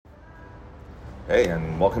Hey,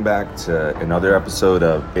 and welcome back to another episode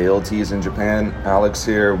of ALTs in Japan. Alex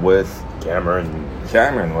here with Cameron.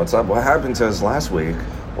 Cameron. What's up? What happened to us last week?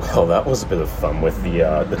 Well, that was a bit of fun with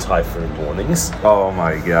the typhoon warnings. Oh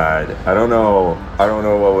my god. I don't know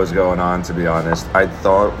what was going on, to be honest. I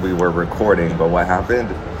thought we were recording, but what happened?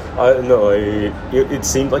 No, it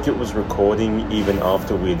seemed like it was recording even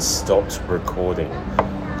after we'd stopped recording.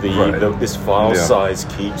 This file size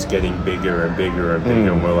keeps getting bigger and bigger and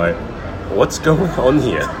bigger, and we're like, what's going on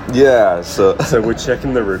here? Yeah, so we're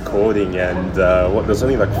checking the recording, and there's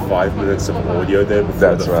only like 5 minutes of audio there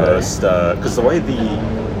before first. Because the way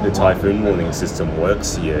the typhoon warning system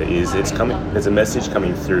works here is there's a message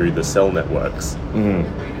coming through the cell networks,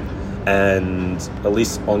 and at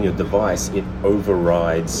least on your device, it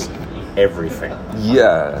overrides everything.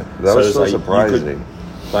 Yeah, that was so surprising.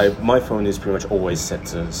 My phone is pretty much always set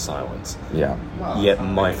to silent. Yeah. Yet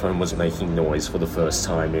my phone was making noise for the first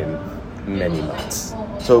time in many months.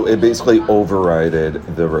 So it basically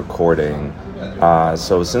overrided the recording.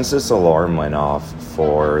 So since this alarm went off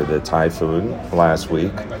for the typhoon last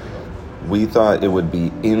week, we thought it would be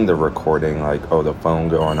in the recording, like, oh, the phone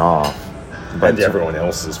going off. But everyone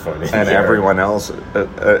else's phone. And everyone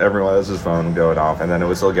else's phone going off, and then it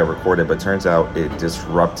would still get recorded. But turns out it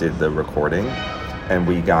disrupted the recording, and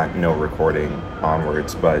we got no recording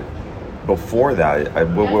onwards. But before that,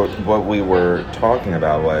 what we were talking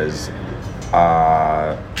about was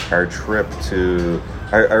our trip to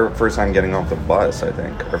our first time getting off the bus. I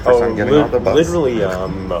think our first time getting off the bus. Literally,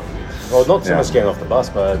 well, not so much getting off the bus,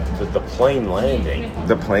 but the plane landing.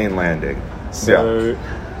 The plane landing. So.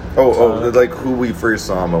 Yeah. Like who we first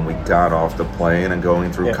saw when we got off the plane and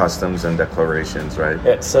going through customs and declarations, right?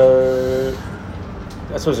 Yeah, so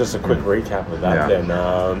that was just a quick recap of that. Then,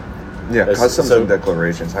 customs and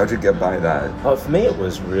declarations. How'd you get by that? For me, it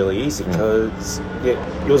was really easy because it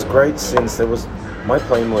was great since my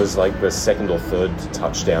plane was like the second or third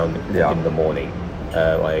touchdown in the morning,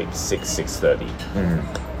 like 6:30.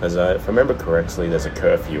 As if I remember correctly, there's a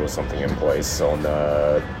curfew or something in place on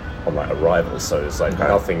like arrival, so it's like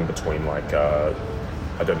nothing between like I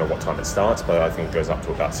don't know what time it starts, but I think it goes up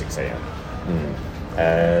to about 6 a.m.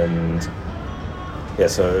 And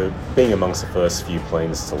so being amongst the first few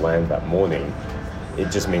planes to land that morning,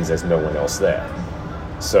 it just means there's no one else there.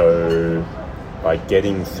 So like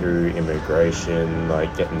getting through immigration,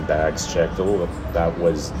 like getting bags checked, all of that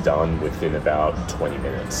was done within about 20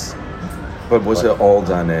 minutes. But was it all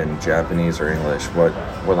done in Japanese or English? What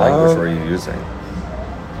language were you using?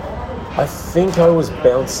 I think I was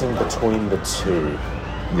bouncing between the two.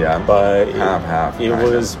 Yeah, but half. It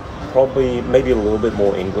was probably maybe a little bit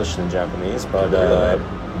more English than Japanese, but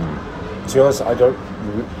to be honest, I don't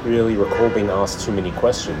really recall being asked too many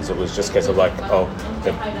questions. It was just a case of like,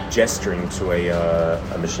 they're gesturing to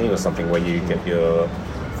a machine or something where you get your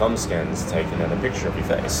thumb scans taken and a picture of your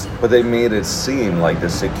face. But they made it seem like the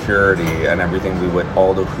security and everything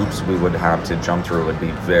all the hoops we would have to jump through would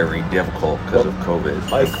be very difficult because of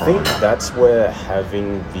COVID. I think that's where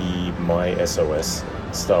having the My SOS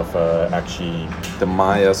stuff actually... The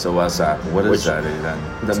My SOS app. What is that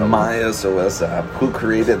even? The My SOS app. Who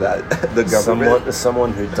created that? The government?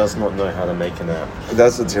 Someone who does not know how to make an app.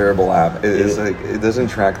 That's a terrible app. It doesn't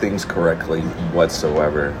track things correctly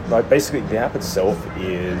whatsoever. Like basically, the app itself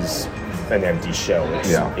is an empty shell.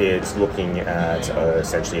 It's looking at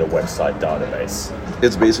essentially a website database.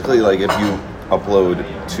 It's basically like if you upload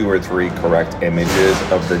 2 or 3 correct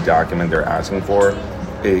images of the document they're asking for,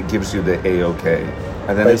 it gives you the A-OK.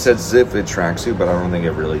 And then it says if it tracks you, but I don't think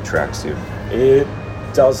it really tracks you. It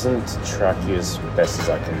doesn't track you as best as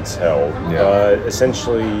I can tell. But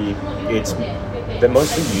essentially, they're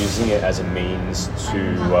mostly using it as a means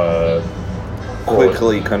to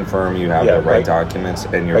quickly confirm you have the right documents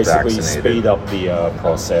and you're basically vaccinated. Speed up the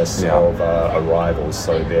process of arrivals,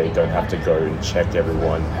 so they don't have to go and check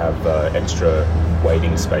everyone, have extra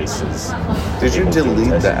waiting spaces. Did you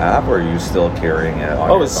delete the app, or are you still carrying it on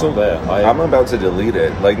your it's phone? Still there. I'm about to delete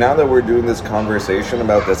it. Like, now that we're doing this conversation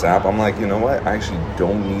about this app, I'm like, you know what? I actually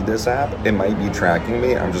don't need this app. It might be tracking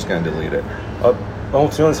me. I'm just going to delete it. Well,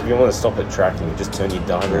 to be honest, if you want to stop it tracking, you just turn your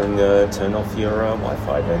data and turn off your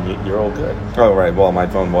Wi-Fi, then you're all good. Oh, right. Well, my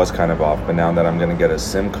phone was kind of off, but now that I'm going to get a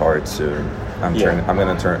SIM card soon, I'm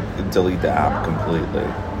going to delete the app completely.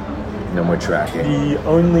 No more tracking.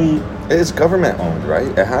 It's government owned, right?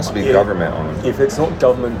 It has to be government owned. If it's not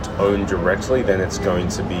government owned directly, then it's going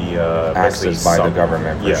to be accessed by the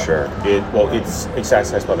government for sure. It's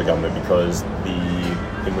accessed by the government because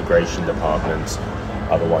the immigration department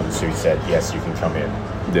are the ones who said yes, you can come in.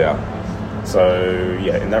 Yeah. So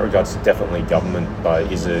in that regards, definitely government.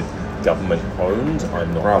 But is it government owned.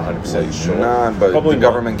 I'm not 100% sure. Not, but probably the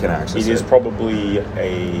government can access it. It is probably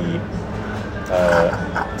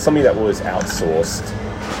something that was outsourced,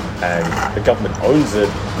 and the government owns it,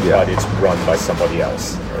 but it's run by somebody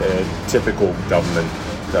else. Typical government,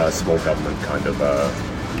 small government kind of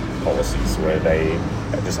policies where they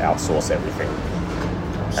just outsource everything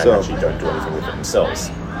and actually don't do anything with it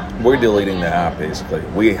themselves. We're deleting the app, basically.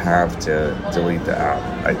 We have to delete the app,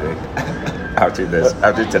 I think, after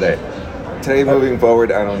today. Today, moving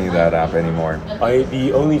forward, I don't need that app anymore.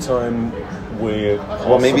 The only time we're...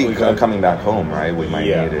 Well, maybe coming back home, right? We might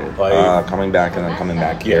need it. Coming back and then coming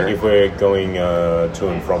back here. Yeah, if we're going to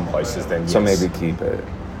and from places, then yes. So maybe keep it.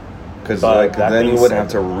 Because then you would have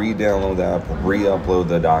to re-download the app, re-upload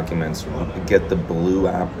the documents, get the blue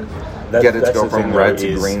app, get it to go from red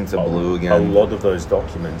to green to blue again. A lot of those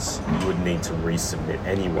documents you would need to resubmit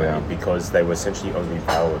anyway because they were essentially only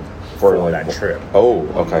valid for that trip. Oh,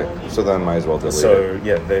 okay. So then might as well delete it. So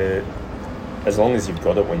yeah, as long as you've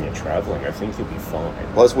got it when you're traveling, I think you'll be fine.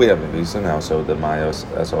 Plus, we have a visa now, so the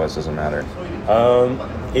MySOS doesn't matter.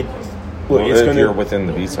 If you're within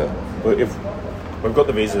the visa. But if we've got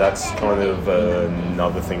the visa, that's kind of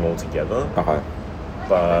another thing altogether. Okay.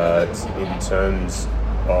 But in terms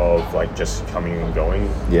of like just coming and going,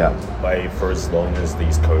 for as long as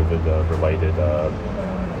these COVID related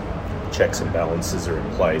checks and balances are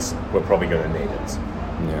in place, we're probably going to need it.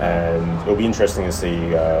 Yeah. And it'll be interesting to see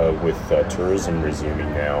with tourism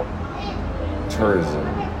resuming now. Tourism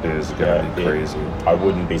is going to be crazy. I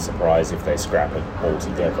wouldn't be surprised if they scrap it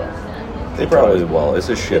altogether. They probably will. It's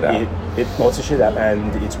a shit app. It's a shit app,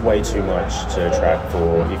 and it's way too much to track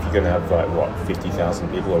for if you're going to have 50,000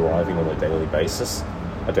 people arriving on a daily basis.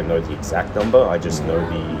 I don't know the exact number. I just know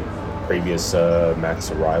the previous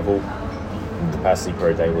max arrival capacity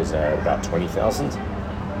per day was about 20,000.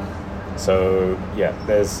 So yeah,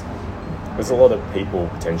 there's a lot of people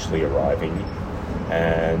potentially arriving,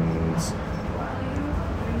 and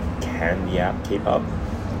can the app keep up?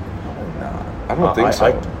 I don't think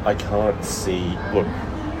so. I can't see. Look,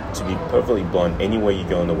 to be perfectly blunt, anywhere you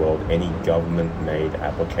go in the world, any government-made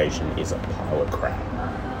application is a pile of crap.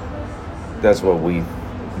 That's what we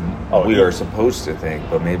are supposed to think,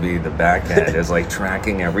 but maybe the back end is like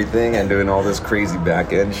tracking everything and doing all this crazy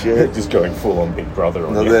back end shit. Just going full on Big Brother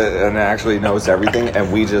on you. And actually knows everything,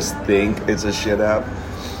 and we just think it's a shit app.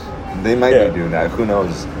 They might be doing that. Who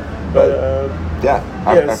knows? But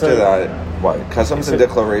after that. What? Customs and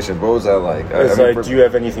declarations, what was that like? Do you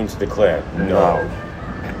have anything to declare? No.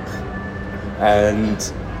 And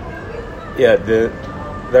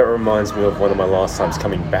that reminds me of one of my last times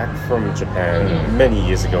coming back from Japan many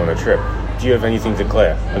years ago on a trip. Do you have anything to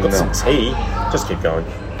declare? I've got some tea. Just keep going.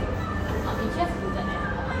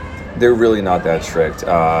 They're really not that strict.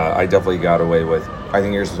 I definitely got away with, I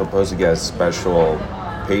think you're supposed to get special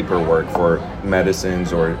paperwork for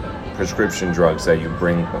medicines or prescription drugs that you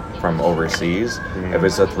bring from overseas, if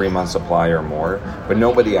it's a 3-month supply or more, but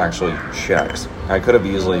nobody actually checks. I could have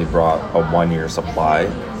easily brought a 1-year supply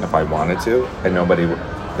if I wanted to, and they would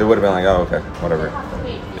have been like, oh, okay, whatever.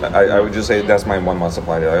 I would just say, that's my 1-month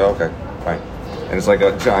supply. They're like, oh, okay, fine. And it's like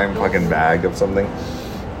a giant fucking bag of something.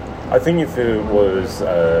 I think if it was,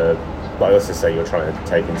 let's just say you're trying to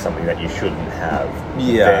take in something that you shouldn't have,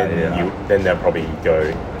 then they'll probably go,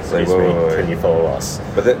 excuse me, can you follow us?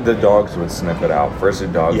 But the dogs would sniff it out. First the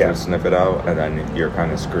dogs would sniff it out, and then you're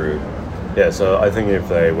kind of screwed. Yeah, so I think if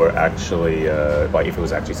they were actually, if it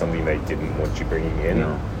was actually something they didn't want you bringing in,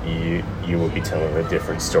 you would be telling a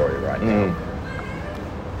different story right now.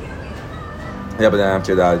 Yeah, but then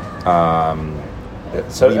after that,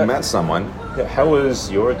 so we met someone. Yeah, how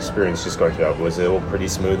was your experience just going through that? Was it all pretty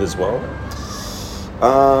smooth as well?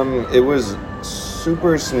 It was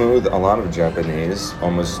super smooth, a lot of Japanese,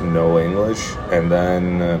 almost no English, and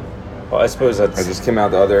then I suppose I just came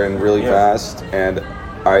out the other end really fast, and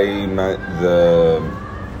I met the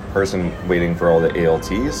person waiting for all the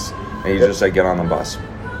ALTs, and he just said, get on the bus.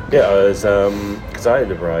 Yeah, I was, because I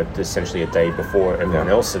had arrived essentially a day before everyone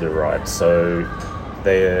else had arrived, so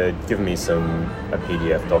they had given me a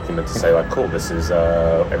PDF document to say, like, cool, this is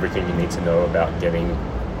everything you need to know about getting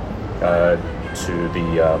to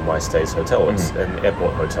the My Stays hotel. It's an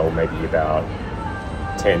airport hotel, maybe about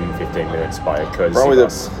 10-15 minutes by a courtesy Probably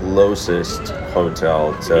bus. The closest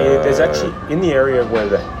hotel to... Yeah, there's actually, in the area where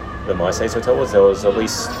the My Stays hotel was, there was at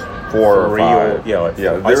least 4 or 5.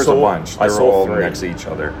 There's a bunch. They were all 3 next to each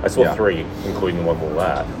other. I saw 3, including one more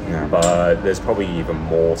lab. Yeah. But there's probably even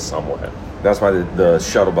more somewhere. That's why the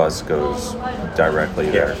shuttle bus goes directly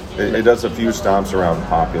there. It does a few stops around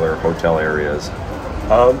popular hotel areas.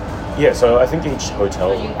 Yeah, so I think each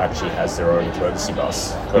hotel actually has their own courtesy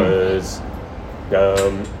bus because,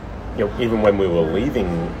 even when we were leaving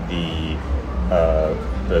the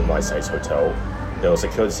MySpace hotel, there was a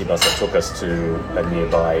courtesy bus that took us to a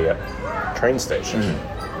nearby train station,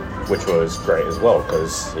 which was great as well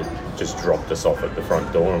because it just dropped us off at the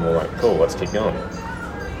front door, and we're like, cool, let's keep going.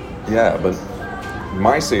 Yeah, but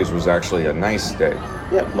my stays was actually a nice day.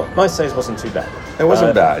 Yeah, my stays wasn't too bad. It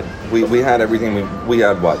wasn't bad. We had everything. We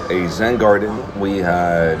had what? A Zen garden. We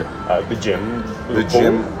had the gym. The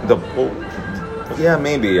gym. The pool. Yeah,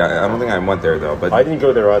 maybe. I don't think I went there though. But I didn't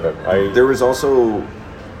go there either. There was also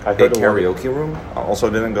a karaoke room. I also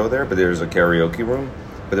didn't go there, but there's a karaoke room.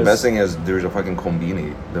 But the best thing is there's a fucking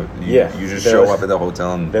kombini. You just show up at the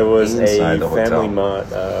hotel and there was inside a the hotel. Family Mart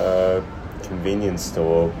convenience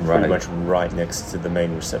store pretty much right next to the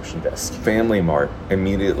main reception desk. Family Mart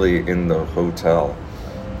immediately in the hotel.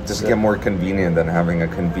 Just get more convenient than having a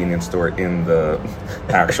convenience store in the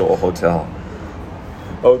actual hotel.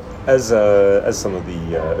 Oh, as some of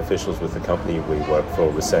the officials with the company we work for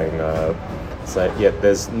were saying, it's like, yeah,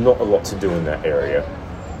 there's not a lot to do in that area.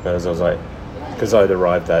 As I was like, because I'd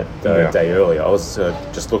arrived that day earlier, I was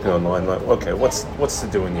just looking online, like, okay, what's to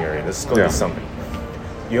do in the area? There's got to be something.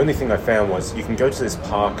 The only thing I found was you can go to this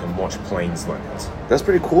park and watch planes land. That's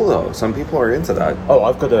pretty cool, though. Some people are into that. Oh,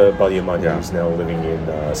 I've got a buddy of mine who's now living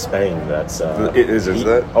in Spain. That's is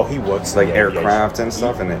that? Oh, he works like in aircraft and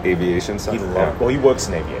stuff and aviation stuff. Well, he works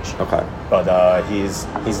in aviation. Okay, but his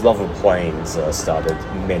love of planes started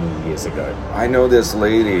many years ago. I know this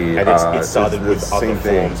lady. And it started with other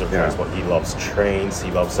forms of transport. He loves trains.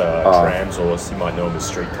 He loves trams, or you might know him as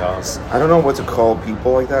streetcars. I don't know what to call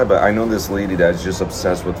people like that, but I know this lady that's just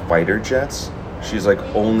obsessed with fighter jets. She's like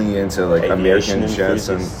only into like American jets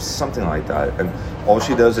and something like that. And all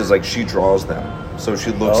she does is like she draws them. So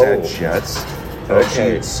she looks at jets,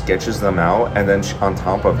 she sketches them out, and then on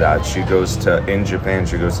top of that, she goes to in Japan.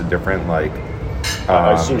 She goes to different like.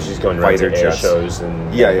 I assume she's going around to air shows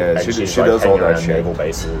and she does all that shit. Naval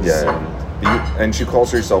bases. And she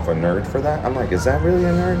calls herself a nerd for that. I'm like, is that really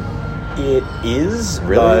a nerd? It is,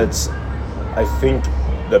 really? But I think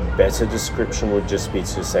the better description would just be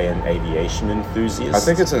to say an aviation enthusiast. I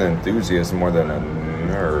think it's an enthusiast more than a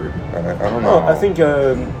nerd. I don't know. I think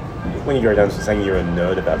when you go down to saying you're a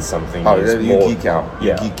nerd about something, you geek out.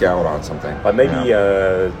 You geek out on something. But maybe,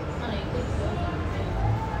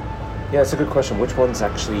 it's a good question. Which one's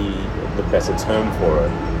actually the better term for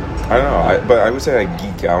it? I don't know. But I would say I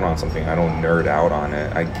geek out on something. I don't nerd out on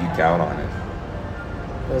it. I geek out on it.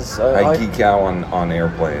 I geek out on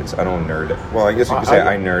airplanes. I don't nerd. Well, I guess you could say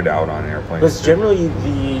I nerd out on airplanes. Because generally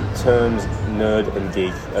the terms nerd and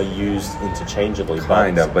geek are used interchangeably.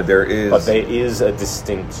 But there is a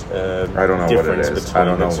distinct I don't know difference what it is. between I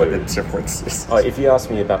don't know the what two. the difference is. If you asked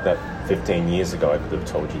me about that 15 years ago, I could have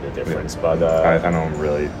told you the difference. But I don't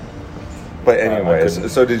really. But anyways,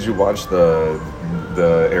 so did you watch the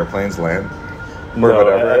airplanes land? Or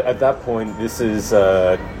whatever? At that point, this is.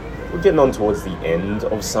 We're getting on towards the end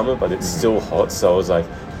of summer, but it's still hot, so I was like,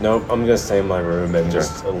 no, I'm going to stay in my room and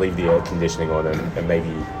just leave the air conditioning on and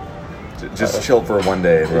maybe... Just chill for one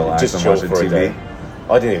day and relax and watch the TV?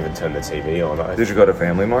 I didn't even turn the TV on. Did you go to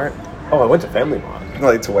Family Mart? Oh, I went to Family Mart.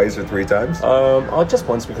 Like twice or three times? Just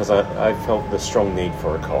once because I felt the strong need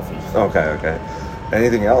for a coffee. Okay.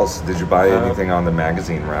 Anything else? Did you buy anything on the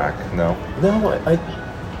magazine rack? No? No,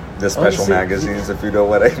 the special magazines, if you know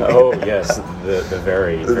what I mean. Oh, yes, the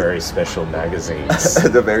very, very special magazines.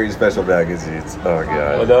 The very special magazines. Oh,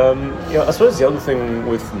 God. But, I suppose the other thing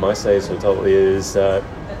with MySpace Hotel is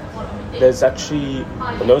there's actually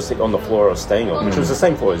a notice on the floor I was staying on, which was the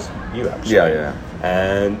same floor as you, actually. Yeah.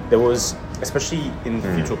 And there was, especially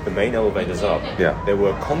if you took the main elevators up, there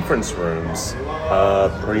were conference rooms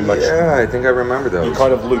pretty much. Yeah, I think I remember those. You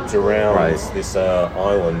kind of looped around this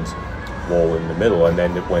island wall in the middle, and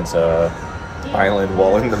then it went island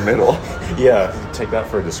wall in the middle. Yeah, take that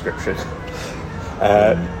for a description.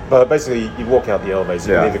 But basically, you walk out the elevator,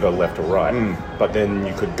 you can either go left or right, but then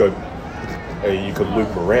you could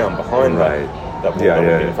loop around behind that wall that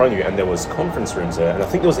would be in front of you, and there was conference rooms there, and I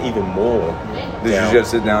think there was even more. Did you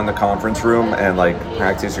just sit down in the conference room and like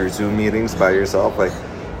practice your Zoom meetings by yourself? Like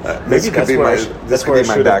maybe that's where I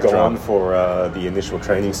should have gone for the initial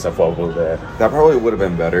training stuff while we were there. That probably would have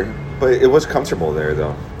been better, but it was comfortable there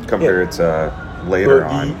though compared to later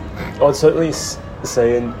on. I'd certainly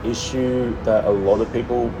say an issue that a lot of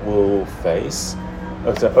people will face.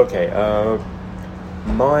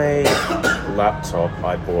 My laptop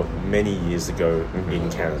I bought many years ago in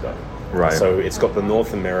Canada. Right. So it's got the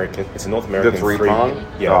North American. It's a North American three-prong.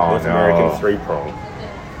 American 3-prong.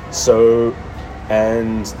 So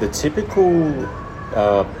And the typical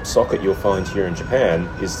socket you'll find here in Japan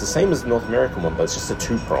is the same as the North American one, but it's just a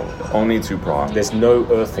 2-prong. Only 2-prong. There's no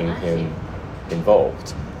earthing pin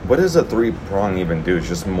involved. What does a 3-prong even do? It's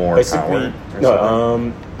just more power?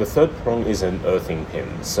 No, the 3rd prong is an earthing pin.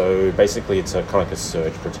 So basically it's a kind of like a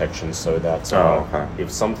surge protection, so that if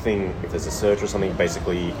there's a surge or something,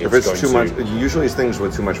 basically if it's too much, usually it's things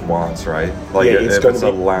with too much watts, right? Like if it's a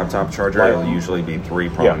laptop charger, it'll usually be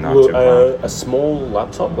 3-prong, not 2-prong. A small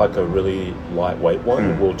laptop, like a really lightweight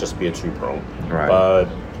one, will just be a 2-prong. Right. But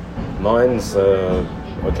mine's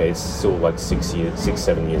it's still like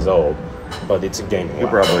 7 years old. But it's a gaming You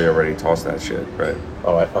laptop. probably already tossed that shit, right?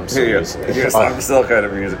 Oh, I'm serious. Yes, I'm still kind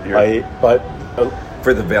of using it.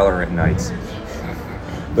 For the Valorant nights.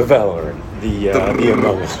 The Valorant, the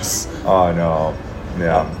Among Us. Oh no,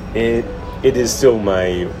 yeah. It is still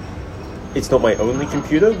it's not my only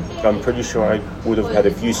computer. I'm pretty sure I would have had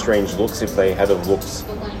a few strange looks if they had have looked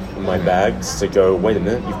in my bags to go, wait a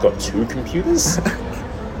minute, you've got 2 computers?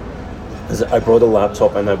 I brought a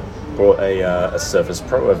laptop and I brought a Surface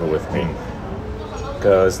Pro over with me,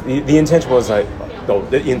 because the intention was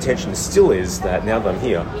the intention still is that now that I'm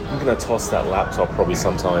here, I'm going to toss that laptop probably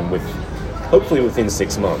sometime hopefully within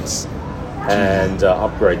 6 months, and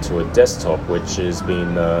upgrade to a desktop, which has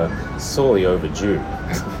been sorely overdue.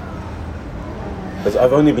 But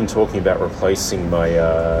I've only been talking about replacing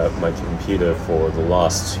my computer for the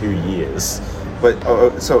last 2 years.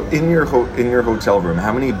 But so in your hotel room,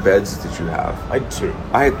 how many beds did you have? I had 2.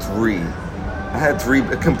 I had 3. I had 3,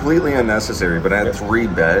 completely unnecessary, but I had 3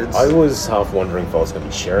 beds. I was half wondering if I was going to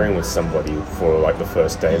be sharing with somebody for like the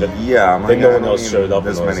first day. Yeah, then no one else showed up.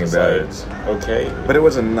 This many beds. Okay. But it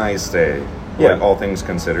was a nice day. Yeah. Like, all things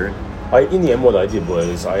considered. In the end, what I did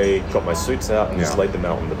was I got my suits out and just laid them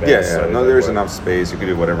out on the bed. Yeah, yeah. So there's enough space. You could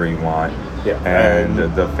do whatever you want. Yeah. And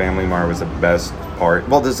the Family Mart was the best part.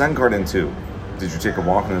 Well, the Zen Garden too. Did you take a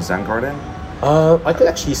walk in the Zen Garden? I could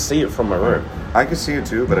actually see it from my room. I could see it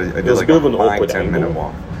too, but I did like a 5-10 minute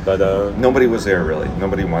walk. But nobody was there really.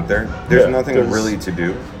 Nobody went there. There's nothing really to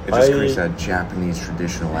do. It just creates that Japanese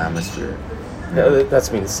traditional atmosphere. Yeah, that's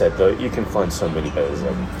been said though. You can find so many better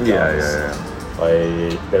gardens.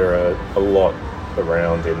 There are a lot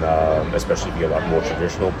around in, especially if you go like more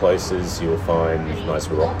traditional places. You'll find nice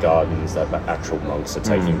rock gardens that the actual monks are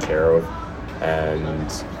taking care of,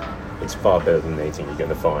 and it's far better than anything you're going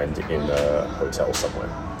to find in a hotel somewhere.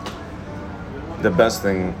 The best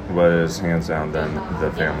thing was, hands down, then the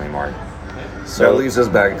Family Mart. So that leads us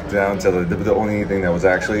back down to the only thing that was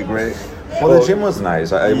actually great. Well, the gym was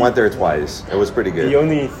nice. I went there twice. It was pretty good. The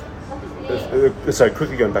only... So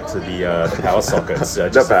quickly going back to the power sockets.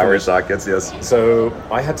 The power sockets, yes. So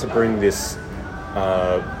I had to bring this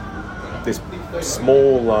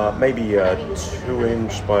small, maybe a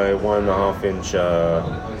 2-inch by 1.5-inch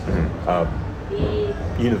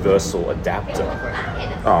universal adapter.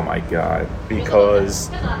 Oh my god. Because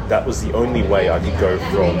that was the only way I could go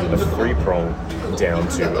from a 3-prong down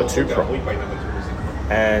to a 2-prong.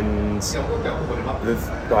 And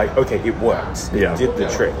it worked. It did the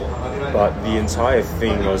trick. But the entire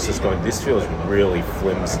thing, I was just going, this feels really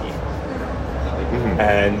flimsy.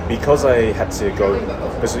 And because I had to go,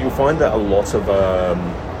 because you'll find that a lot of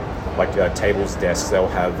tables, desks, they'll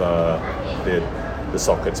have the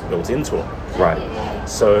sockets built into them. Right.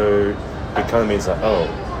 So it kind of means that,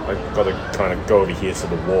 I've got to kind of go over here to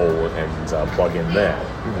the wall and plug in there,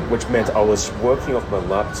 which meant I was working off my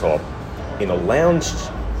laptop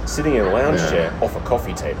sitting in a lounge chair off a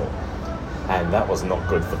coffee table, and that was not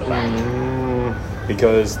good for the back.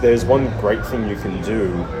 Because there's one great thing you can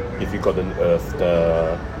do if you've got an earthed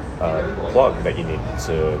plug that you need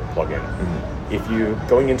to plug in. If you're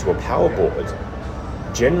going into a power board,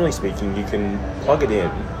 generally speaking, you can plug it in,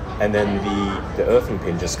 and then the earthing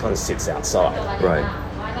pin just kind of sits outside. Right.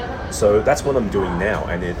 So that's what I'm doing now,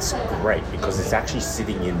 and it's great because it's actually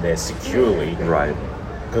sitting in there securely. Right.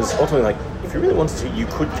 Because ultimately, if you really wanted to, you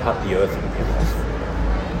could cut the earthing pin off.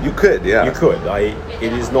 You could, yeah. You could.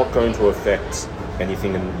 It is not going to affect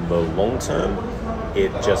anything in the long term.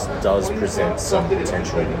 It just does present some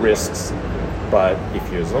potential risks. But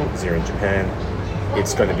as long as you're in Japan,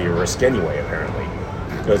 it's going to be a risk anyway, apparently.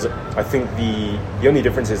 Because I think the only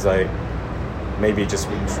difference is maybe just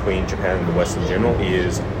between Japan and the West in general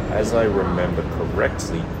is, as I remember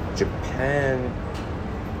correctly, Japan,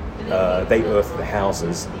 they earth the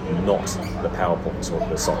houses, not the power points or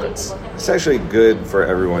the sockets. It's actually good for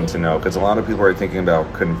everyone to know, because a lot of people are thinking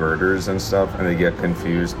about converters and stuff, and they get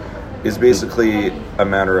confused. It's basically a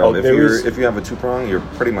matter of there is- if you have a 2-prong, you're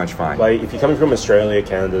pretty much fine. Like, if you're coming from Australia,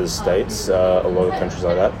 Canada, States, a lot of countries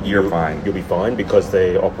like that, You're fine. You'll be fine because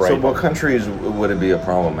they operate. So what countries would it be a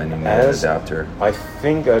problem and you need an adapter? I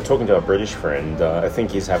think, talking to a British friend, I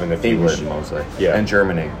think he's having a few England issues. mostly. Yeah. And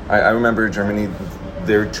Germany. I remember Germany,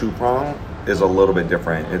 their 2-prong is a little bit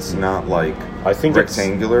different. It's not like I think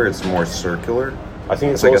rectangular, it's more circular. I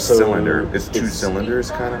think It's it's like also, a cylinder. It's two cylinders,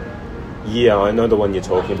 kind of. Yeah, I know the one you're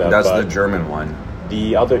talking about. That's but the German one.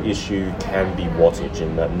 the other issue can be wattage,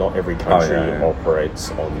 in that not every country yeah. operates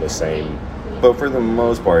on the same. But for the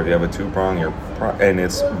most part, if you have a 2-prong, and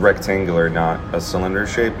it's rectangular, not a cylinder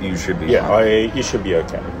shape, you should be fine. You should be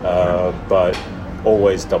okay. But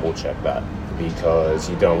always double check that, because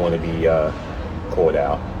you don't want to be caught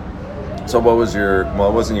out. So what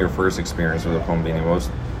wasn't your first experience with a Konbini?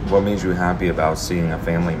 What made you happy about seeing a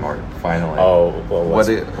Family Mart finally? Oh, well,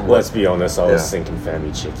 let's be honest, I was Yeah. thinking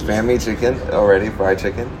Family Chicken. Family chicken already, fried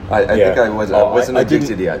chicken. I think I wasn't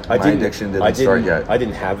addicted yet. My addiction didn't start yet. I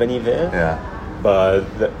didn't have any there. Yeah, But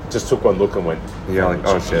just took one look and went. you're like,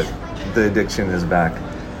 Family oh Chicken. shit, the addiction is back.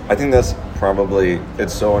 I think that's probably,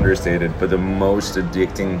 it's so understated, but the most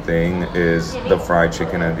addicting thing is the fried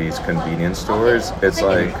chicken at these convenience stores. It's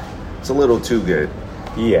like, it's a little too good.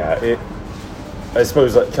 Yeah, I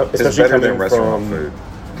suppose, like, It's especially better than coming restaurant from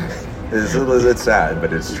food. It's sad,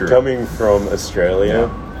 but it's true. coming from Australia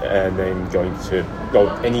and then going to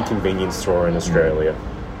any convenience store in Australia,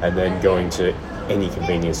 and then going to any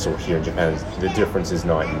convenience store here in Japan, the difference is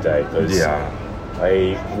night and day. 'Cause,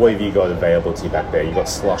 what have you got available to you back there? You've got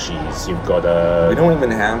slushies, you've got We don't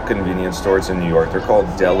even have convenience stores in New York. They're called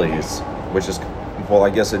delis, which is, well, I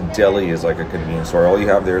guess a deli is like a convenience store. All you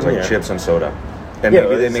have there is like chips and soda. And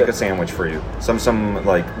maybe they make a sandwich for you. Some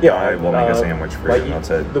guy will make a sandwich for you, and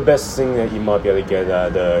that's it. The best thing that you might be able to get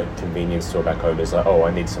at a convenience store back home is like, oh,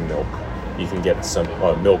 I need some milk. You can get some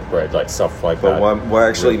milk bread, like stuff like But that. what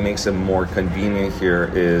actually makes it more convenient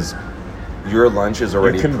here is your lunch is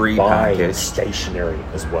already you can buy pre-packaged. stationery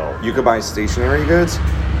as well. You could buy stationery goods.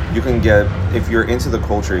 You can get, if you're into the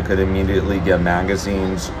culture, you could immediately get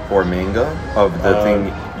magazines or manga of the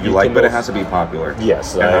thing you like, can but it also- has to be popular.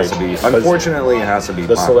 Yes, it has to be. Unfortunately, it has to be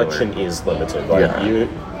The popular. selection is limited. Like Yeah.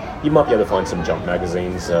 you might be able to find some junk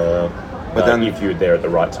magazines, But then- if you're there at the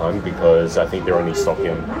right time, because I think they're only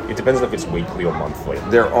stocking. It depends if it's weekly or monthly.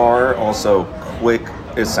 There are also quick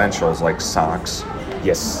essentials like socks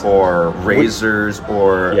Yes. or razors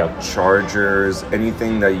or Yeah. chargers,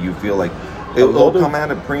 anything that you feel like it lot will of- come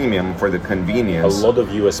at a premium for the A convenience. lot of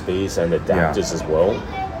USBs and adapters as well.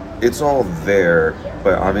 It's all there,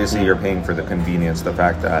 but obviously you're paying for the convenience, the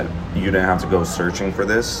fact that you don't have to go searching for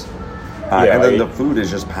this. And then the food is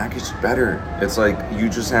just packaged better. It's like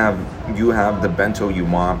you have the bento you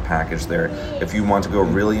want packaged there. If you want to go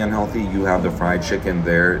really unhealthy, you have the fried chicken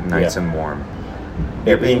there, nice and warm.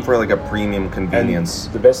 You're paying for like a premium convenience.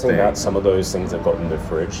 And the best thing about some of those things I've got in the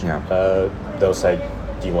fridge, Yeah. They'll say,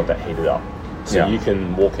 "Do you want that heated up?" So Yeah. you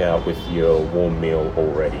can walk out with your warm meal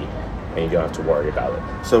already, and you don't have to worry about it.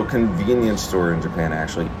 So convenience store in Japan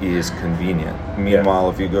actually is convenient. Meanwhile,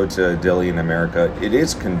 if you go to a deli in America, it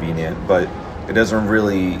is convenient, but it doesn't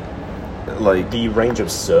really like. The range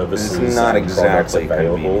of services It's not and products exactly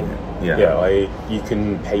available. convenient. Yeah. You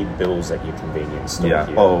can pay bills at your convenience store. Yeah.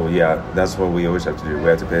 here. Oh, yeah. That's what we always have to do. We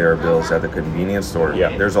have to pay our bills at the convenience store.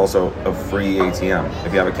 Yeah. There's also a free ATM.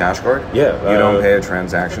 If you have a cash card, Yeah, you don't pay a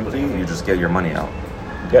transaction fee. You just get your money out.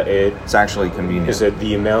 Yeah, It's actually convenient. because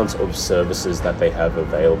the amount of services that they have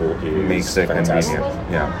available is Makes it fantastic.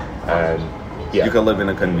 convenient. Yeah. And yeah, You can live in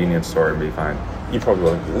a convenience store and be fine. you probably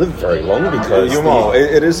won't live very long because You won't.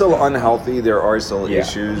 It is still unhealthy. There are still Yeah.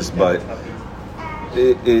 issues, but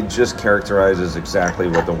it just characterizes exactly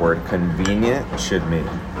what the word convenient should mean.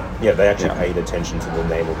 they actually Yeah. paid attention to the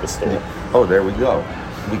name of the store. Oh, there we go.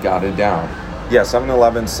 We got it down. Yeah,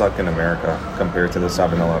 7-Elevens suck in America compared to the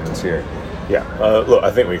 7-Elevens here. Yeah, look,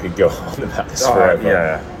 I think we could go on about this forever.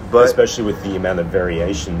 Yeah, but especially with the amount of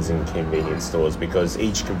variations in convenience stores, because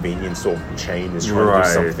each convenience store chain is trying to Right. do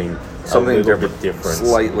something something a little different, bit different,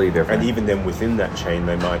 slightly different. and even then within that chain,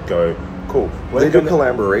 they might go, "Cool, they do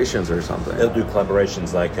collaborations or something. They'll do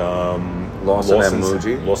collaborations like Lawson and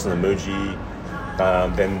Muji. Lawson and Muji.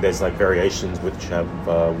 Then there's like variations which have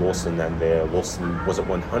Lawson and their Lawson, was it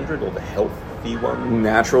 100 or the healthy one?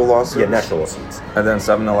 Natural Lawsons? Yeah, natural Lawsons. And then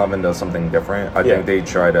 7-Eleven does something different. I think they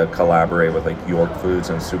try to collaborate with like York Foods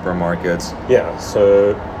and supermarkets. Yeah,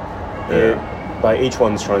 so But each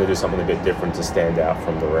one's trying to do something a bit different to stand out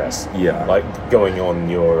from the rest. Yeah. Like going on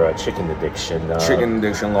your chicken addiction. Chicken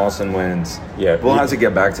addiction, Lawson wins. Yeah. We'll have to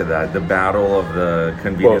get back to that. The battle of the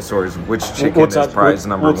convenience stores. Which chicken is prize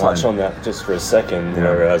number one? We'll touch on that just for a second. Yeah.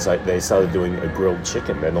 Whereas like they started doing a grilled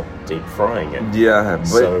chicken, they're not deep frying it. Yeah, but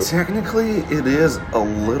So- technically it is a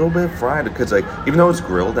little bit fried because like even though it's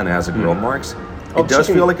grilled and it has the grill marks, it does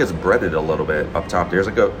chicken- feel like it's breaded a little bit up top. There's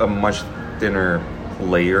like a much thinner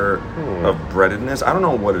layer of breadedness. I don't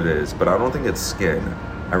know what it is, but I don't think it's skin.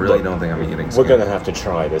 I really don't think I'm eating skin. We're gonna have to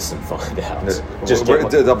try this and find out. Just get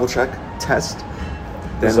one- double check, test,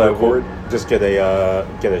 then so record. we'll just get a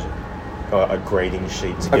grading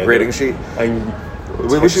sheet together. A grading sheet. And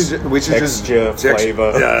We should texture, just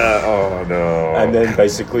flavor. Yeah. Oh no. And then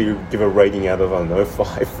basically give a rating out of, I don't know,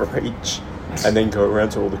 5 for each. And then go around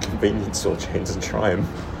to all the convenience store chains and try them.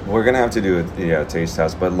 We're gonna have to do a taste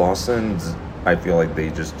test, but Lawson's, I feel like they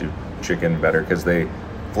just do chicken better because they,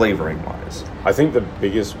 flavoring wise. I think one of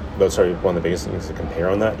the biggest things to compare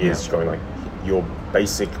on that is going like your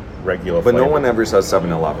basic regular But flavor. no one ever says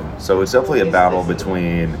 7-Eleven, so it's definitely a battle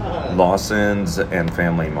between Lawson's and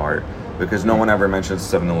Family Mart because no one ever mentions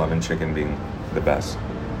 7-Eleven chicken being the best.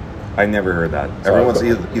 I never heard that. Everyone's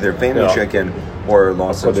either Family Chicken or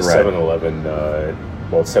Lawson's For the Red. 7-Eleven,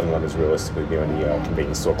 7-Eleven is realistically the only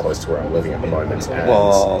convenience store close to where I'm living at the moment. And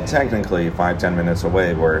Well, technically 5-10 minutes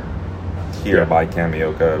away. We're here by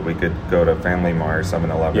Kamioka. We could go to Family Mart,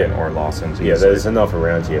 7-Eleven, or Lawson's. Yeah, easily. there's enough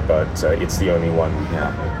around here, but it's the only one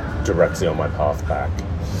Yeah. directly on my path back.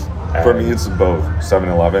 For And, me, it's both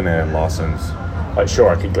 7-Eleven and Lawson's. sure,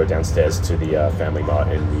 I could go downstairs to the Family Mart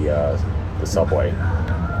in the subway.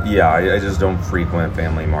 Yeah, I just don't frequent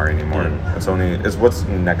Family Mart anymore. It's what's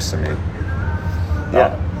next to me.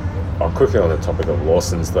 Yeah. Quickly on the topic of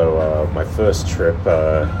Lawson's, though, my first trip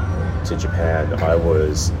to Japan, I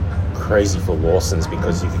was crazy for Lawson's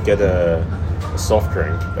because you could get a soft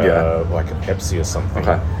drink, like a Pepsi or something.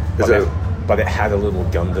 Okay. But it had a little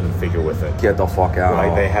Gundam figure with it. Get the fuck out!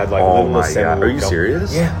 Like they had like a oh little my god, assembled are you Gundam.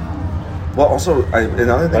 serious? Yeah. Well, also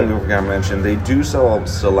another thing we forgot to mention, they do sell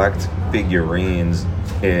select figurines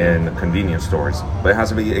in convenience stores, but it has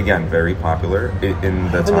to be again very popular in the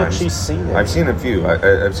haven't times. actually seen it. I've seen a few.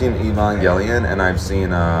 I've seen Evangelion and I've seen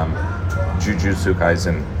Jujutsu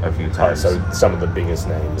Kaisen a few times. So some of the biggest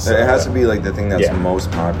names. It has to be like the thing that's yeah.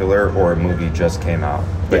 most popular, or a movie just came out,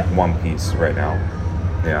 like Yeah. One Piece right now.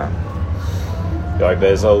 Yeah. Like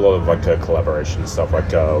there's a lot of like collaboration stuff,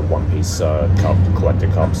 like One Piece collector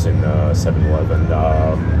cups in 7-Eleven,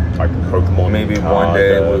 like Pokemon. Maybe card, one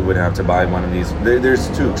day we would have to buy one of these. They're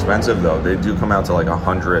too expensive though. They do come out to like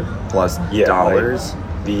 $100+ dollars.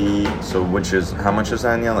 So which is how much is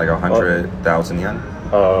that in yen? Like 100,000 yen.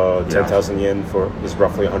 10,000 yen is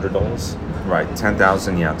roughly $100. Right,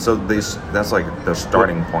 10,000 yen. So that's like the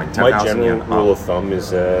starting point. My 10,000 general yen. rule of thumb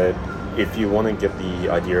is that if you want to get the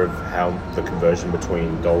idea of how the conversion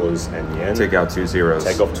between dollars and yen, Take out 2 zeros.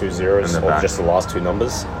 take off 2 zeros In the or back. just the last 2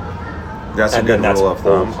 numbers. That's a And good then that's rule of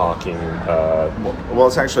thumb. ballparking. Well,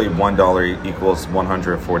 it's actually $1 equals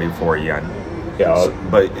 144 yen. Yeah,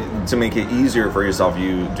 But to make it easier for yourself,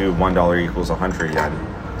 you do $1 equals 100 yen.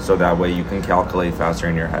 So that way you can calculate faster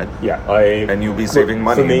in your head. yeah. And you'll be saving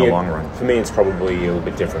money in the long run. For me, it's probably a little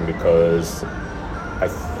bit different because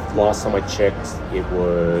last time I checked, it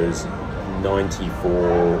was 94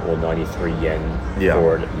 or 93 yen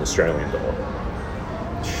for an Australian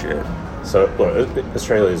dollar. Shit. So, look,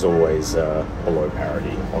 Australia is always below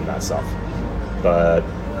parity on that stuff. But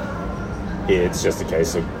it's just a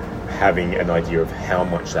case of having an idea of how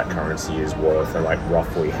much that currency is worth and, like,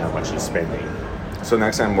 roughly how much you're spending. So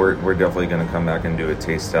next time we're definitely going to come back and do a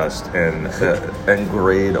taste test and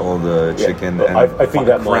grade all the chicken and I think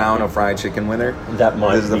that crown a fried chicken winner. That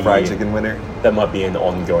might This is the be- fried chicken winner. That might be an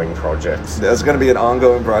ongoing project. That's going to be an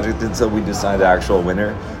ongoing project until we decide the actual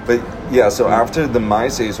winner. But yeah, so after the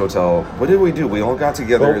MySays Hotel, what did we do? We all got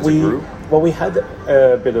together as a group. Well, we had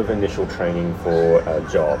a bit of initial training for a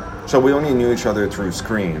job. So we only knew each other through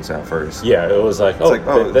screens at first. Yeah, it was like, It's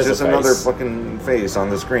there's just a face. another fucking face on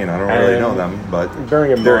the screen. I don't really know them, but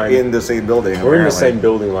bearing in they're mind, in the same building. We're in the apparently. same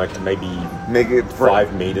building, like maybe Make it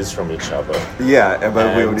 5 meters from each other. Yeah,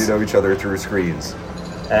 but we And- only know each other through screens.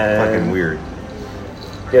 And Fucking weird.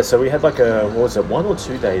 Yeah, so we had like 1 or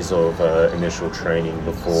 2 days of initial training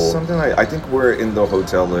before. Something like, I think we're in the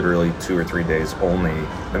hotel literally 2 or 3 days only,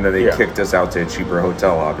 and then they kicked us out to a cheaper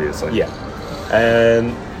hotel, obviously. Yeah,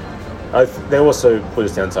 and they also put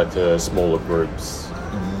us down to like, smaller groups.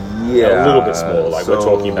 a little bit smaller. Like we're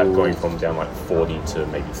talking about going from down like 40 to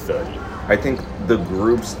maybe 30. I think the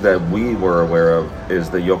groups that we were aware of is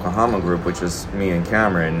the Yokohama group, which is me and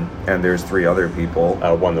Cameron, and there's 3 other people.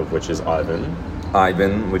 One of which is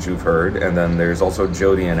Ivan, which you've heard, and then there's also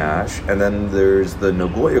Jody and Ash, and then there's the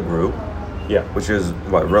Nagoya group, which is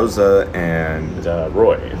Rosa and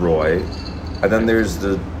Roy, and then there's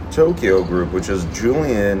the Tokyo group, which is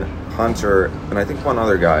Julian, Hunter, and I think one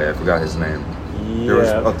other guy. I forgot his name. There was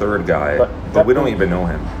a third guy, but we don't even know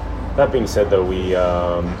him. That being said, though, we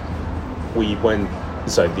went.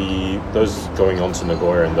 So those going on to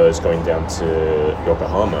Nagoya and those going down to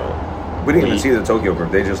Yokohama. We didn't even see the Tokyo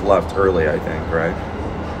group. They just left early, I think, right?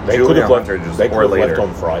 They could have left. They could have left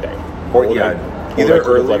on Friday. Either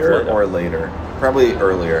earlier or later. Probably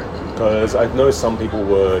earlier. Because I know some people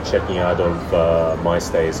were checking out of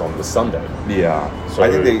MyStays on the Sunday. Yeah. So I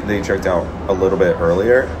think they checked out a little bit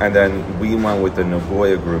earlier, and then we went with the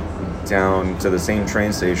Nagoya group down to the same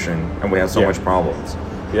train station, and we had so much problems.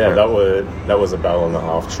 Yeah, that was a battle and a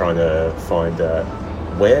half trying to find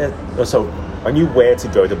where. So I knew where to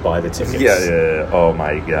go to buy the tickets. Yeah. Oh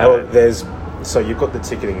my god. So you've got the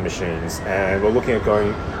ticketing machines, and we're looking at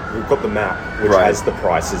going. We've got the map, which has the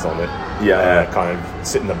prices on it. Kind of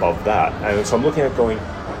sitting above that, and so I'm looking at going,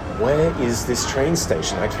 where is this train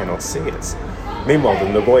station? I cannot see it. Meanwhile,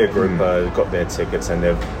 the Nagoya group got their tickets and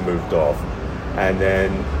they've moved off. And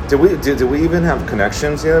then did we even have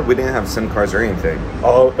connections yet? We didn't have SIM cards or anything.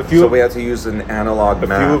 Oh, so we had to use an analog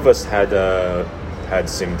map. A few of us had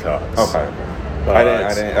SIM cards. Okay.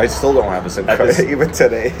 I still don't have a SIM card even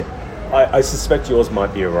today. I suspect yours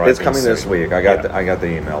might be arriving. It's coming soon. This week. I got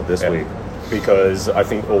the email this week because I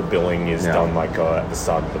think all billing is done like at the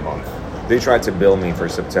start of the month. They tried to bill me for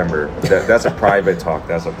September. That's a private talk.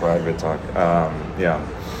 I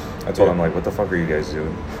told them like, what the fuck are you guys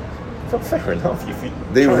doing? Well, fair enough.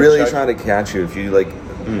 They really try to catch you if you like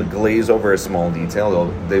glaze over a small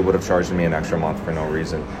detail. They would have charged me an extra month for no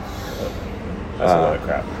reason. That's a lot of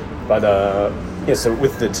crap. But so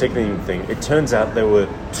with the ticketing thing, it turns out there were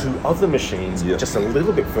 2 other machines just a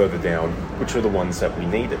little bit further down, which were the ones that we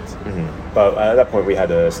needed. Mm-hmm. But at that point, we had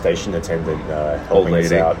a station attendant helping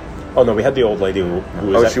us out. Oh no, we had the old lady who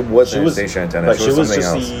was. She wasn't a station attendant. She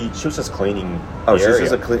was just cleaning. Oh, she was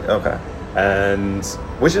just a clean. Okay. And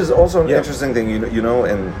which is also an interesting thing. You know,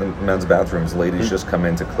 in men's bathrooms, ladies just come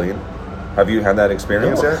in to clean. Have you had that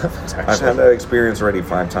experience yet? I've had that experience already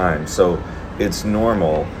 5 times. So it's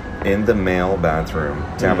normal in the male bathroom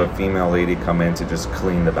to have a female lady come in to just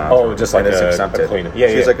clean the bathroom. Oh, just like a cleaner. Yeah,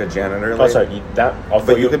 she's like a janitor. Oh, sorry, I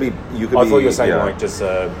thought you were saying like just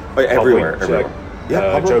everywhere.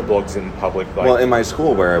 Joe Blogs in public. Like, well, in my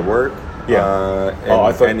school where I work.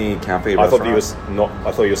 I thought any cafe. I thought you were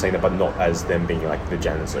saying that, but not as them being like the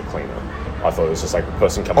janitor cleaner. I thought it was just like a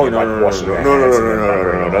person coming in washing their hands.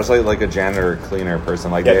 No. That's like a janitor cleaner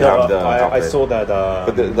person. Like they have the. I saw that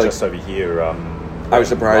just over here. I was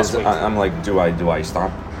surprised. I'm like, do I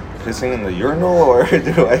stop pissing in the urinal or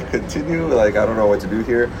do I continue? Like, I don't know what to do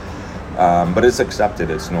here. But it's accepted.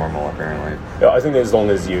 It's normal, apparently. Yeah, I think as long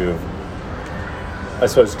as you've, I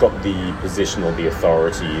suppose, got the position or the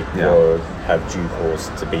authority or have due course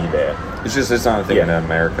to be there. It's not a thing in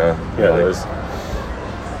America. Yeah, really.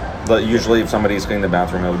 But usually if somebody's cleaning the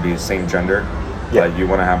bathroom, it would be the same gender. Yeah. Like you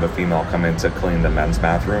want to have a female come in to clean the men's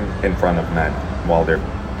bathroom in front of men while they're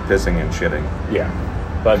pissing and shitting. Yeah.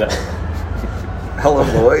 But hello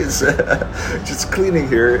boys, just cleaning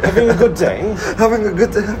here. Having a good day.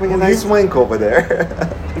 having a nice wank over there.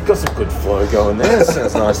 You've got some good flow going there.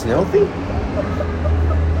 Sounds nice and healthy.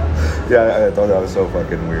 Yeah, I thought that was so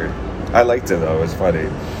fucking weird. I liked it though, it was funny.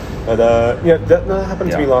 But that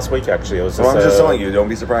happened to me last week actually. I'm just telling you, don't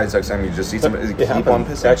be surprised next time you just see somebody keep on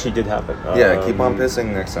pissing. It actually did happen. Keep on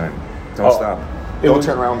pissing next time. Don't stop. Don't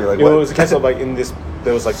turn around and be like, what? It was a case of like in this,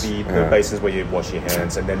 there was like the basins where you wash your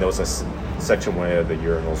hands, and then there was a section where the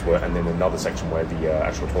urinals were, and then another section where the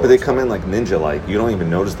actual toilets. But they come in like ninja-like. You don't even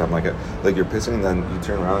notice them. Like you're pissing, and then you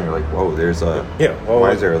turn around and you're like, whoa, there's a... Yeah, well,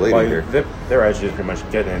 why is there a lady here? Their attitude is pretty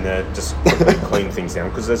much get in there, just quickly clean things down,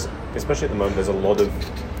 because there's, especially at the moment, there's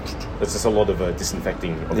just a lot of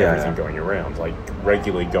disinfecting of everything going around, like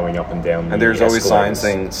regularly going up and down. And there's always signs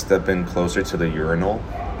saying step in closer to the urinal.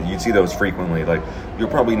 You see those frequently, like you're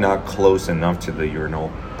probably not close enough to the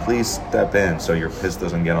urinal. Please step in so your piss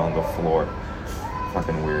doesn't get on the floor.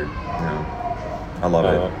 Fucking weird, you know. I love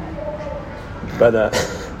it. But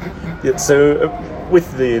so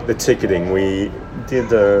with the ticketing, we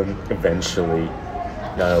did eventually,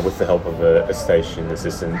 with the help of a station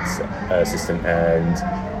assistant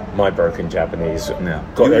and my broken Japanese. Yeah,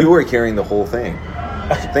 you were carrying the whole thing.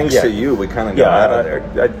 Thanks to you, we kind of got out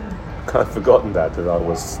of there. kind of forgotten that I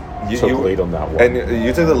was took lead on that one. And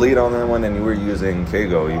you took the lead on that one, and you were using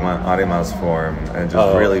Keigo. You went arimasu form and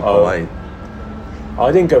just really polite.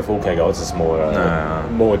 I didn't go full Keigo. It's just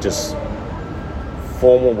more just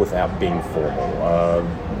formal without being formal.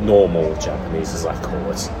 Normal Japanese, as I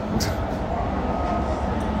call it.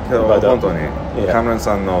 本当にカメラ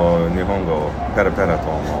さんの日本語ペラペラと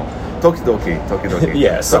思う。時々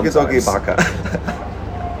Yeah, 時々バカ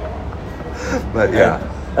But yeah.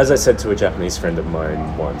 As I said to a Japanese friend of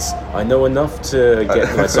mine once, I know enough to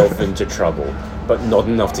get myself into trouble, but not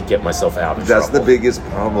enough to get myself out of That's trouble. the biggest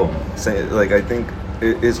problem. Like, I think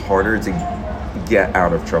it is harder to get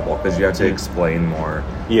out of trouble because you have to explain more.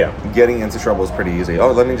 Yeah. Getting into trouble is pretty easy.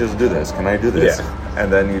 Oh, let me just do this. Can I do this? Yeah.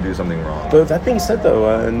 And then you do something wrong. But that being said, though,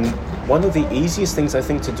 one of the easiest things I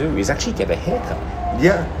think to do is actually get a haircut.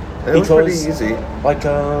 Yeah. It was pretty easy. Like,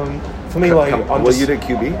 for me, like... you did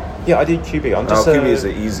QB? Yeah, I did QB. QB is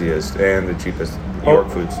the easiest and the cheapest York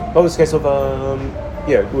foods. Oh, it's a case of,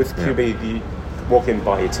 with QB, you walk in,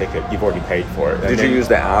 buy a ticket, you've already paid for it. Did you use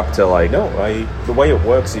the app to, like... No, the way it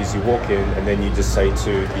works is you walk in and then you just say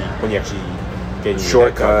when you actually get your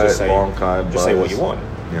shortcut, haircut, long cut, just say what you want.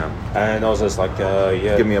 Yeah. And I was just like,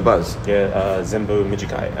 give me a buzz. Yeah, Zenbu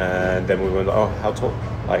Mijikai. And then we went, how tall?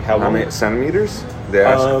 Like, how long? How many centimeters? They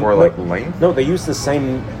asked for, length? No, they use the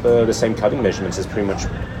same cutting measurements as pretty much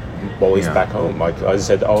Wally's back home. Like, I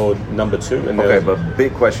said, number 2. And okay, but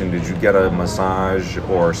big question, did you get a massage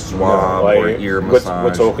or swab or ear massage?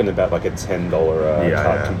 We're talking about like a $10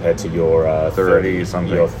 cut compared to your 30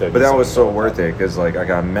 something. Your 30 but that was so worth it because like I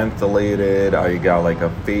got mentholated, I got like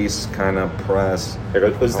a face kind of press.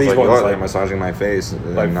 Because these ones they're massaging my face,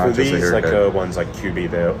 like not for just these a haircut. ones like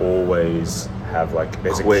QB, they always have like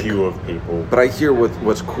there's a queue of people. But I hear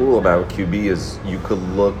what's cool about QB is you could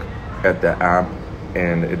look at the app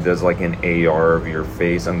and it does like an AR of your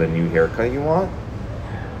face and the new haircut you want.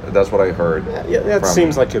 That's what I heard. Yeah, that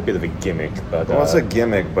seems like a bit of a gimmick, but well, it's a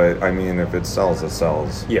gimmick, but I mean, if it sells, it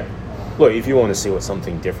sells. Yeah. Look, if you want to see what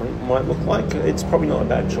something different might look like, it's probably not a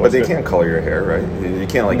bad choice. But they can't color your hair, right? You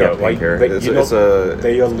can't get pink hair.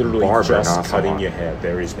 They are literally barber, just cutting your hair.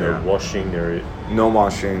 There is no washing. No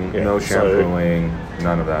washing, no shampooing,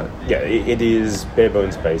 none of that. Yeah, it is bare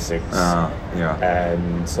bones basics.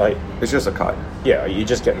 And like it's just a cut. Yeah, you're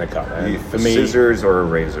just getting a cut. And for me, scissors or a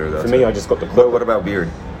razor. That's for me, I just got the clip. But what about beard?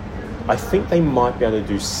 I think they might be able to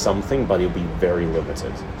do something, but it'll be very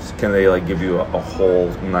limited. Can they like give you a whole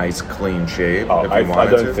nice clean shave? Oh, I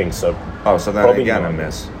don't think so. Oh, so then probably again a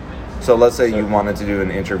miss. So let's say you wanted to do an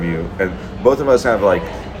interview, and both of us have like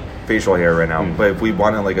facial hair right now. But if we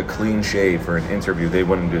wanted like a clean shave for an interview, they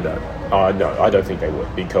wouldn't do that. No, I don't think they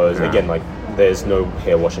would because again, like there's no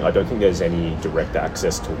hair washing. I don't think there's any direct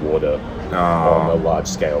access to water on a large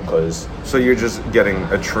scale. So you're just getting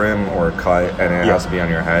a trim or a cut, and it has to be on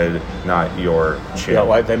your head, not your chin. Yeah,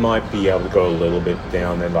 like they might be able to go a little bit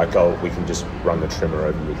down and like, we can just run the trimmer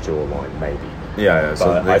over your jawline, maybe. Yeah.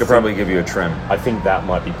 So they could probably give you a trim. I think that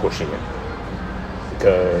might be pushing it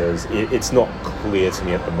because it's not clear to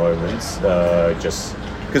me at the moment.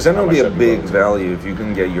 Because then it would be a big value if you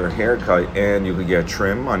can get your hair cut and you could get a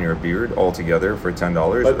trim on your beard all together for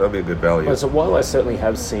 $10. That would be a good value. So while I certainly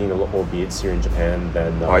have seen a lot more beards here in Japan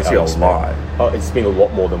than I see a lot. It's been a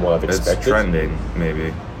lot more than what I've expected. It's trending,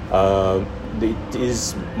 maybe. It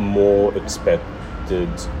is more expected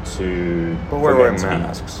to. But we're wearing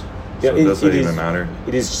masks. Yeah, so does it even matter?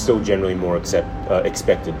 It is still generally more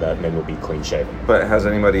expected that men will be clean shaven. But has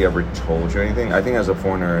anybody ever told you anything? I think as a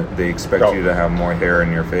foreigner, they expect you to have more hair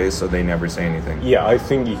in your face, so they never say anything. Yeah, I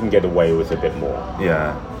think you can get away with a bit more.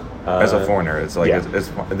 Yeah. As a foreigner, it's like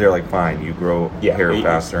they're like, fine, you grow hair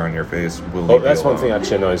faster on your face. That's one thing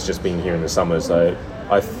actually I noticed just being here in the summers.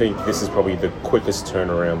 I think this is probably the quickest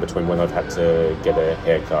turnaround between when I've had to get a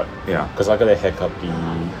haircut. Yeah. Because I got a haircut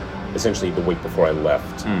essentially the week before I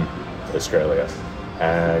left Australia.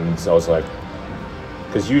 And so I was like,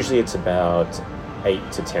 because usually it's about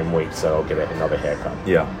 8 to 10 weeks that I'll get another haircut.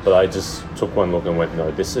 Yeah. But I just took one look and went,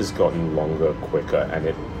 no, this has gotten longer, quicker,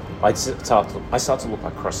 and I start to look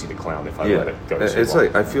like Krusty the Clown if I let it go too long.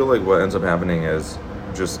 Like I feel like what ends up happening is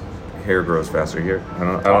just hair grows faster here. I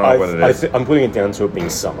don't know what it is. I'm putting it down to it being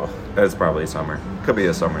summer. It's probably summer. Could be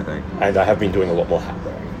a summer thing. And I have been doing a lot more hat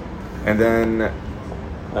wearing. And then,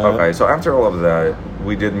 okay, so after all of that,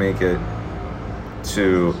 we did make it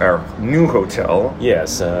to our new hotel.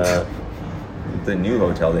 Yes. The new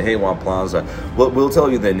hotel, the Heiwa Plaza. We'll tell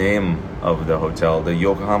you the name of the hotel, the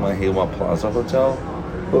Yokohama Heiwa Plaza Hotel.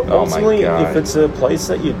 Well, ultimately, if it's a place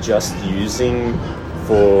that you're just using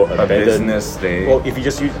for a business stay. Well, if you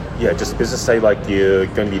just use, just business stay, like you're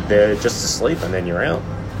going to be there just to sleep and then you're out.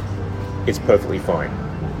 it's perfectly fine.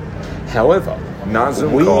 However, not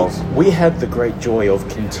Zoom calls. We had the great joy of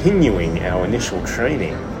continuing our initial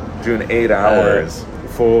training. Doing 8 hours.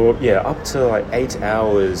 For up to like 8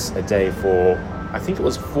 hours a day for, I think it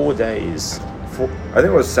was 4 days. I think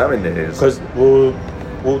it was 7 days. Because we're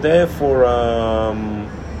there for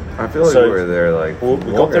I feel like we were there like we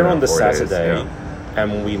got there on the 4 days, Saturday,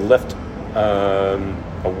 and we left a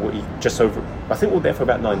week, just over. I think we were there for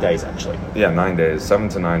about 9 days actually. Yeah, 9 days, 7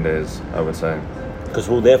 to 9 days, I would say. Because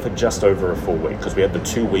we were there for just over a full week. Because we had the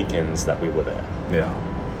 2 weekends that we were there. Yeah.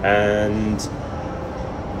 And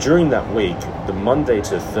during that week, the Monday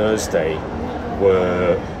to Thursday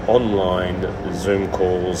were online Zoom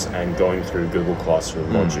calls and going through Google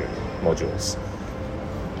Classroom modules.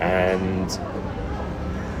 And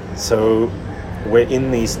so we're in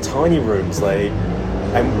these tiny rooms,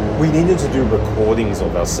 and we needed to do recordings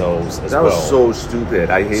of ourselves as well. That was so stupid.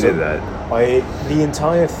 I hated that. The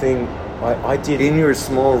entire thing, I did... In your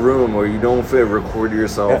small room where you don't fit, record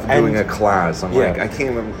yourself doing a class. I'm like, I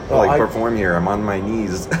can't even perform here. I'm on my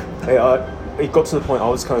knees. It got to the point I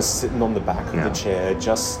was kind of sitting on the back of the chair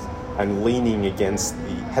and leaning against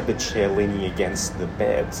had the chair leaning against the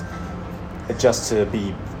bed just to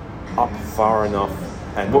be up far enough.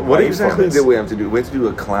 And what exactly did we have to do? We had to do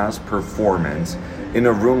a class performance in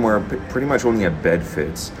a room where pretty much only a bed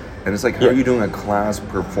fits. And it's like, how are you doing a class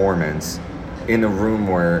performance in a room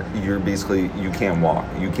where you can't walk,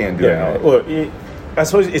 you can't do anything? Well, I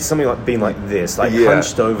suppose it's something like being like this,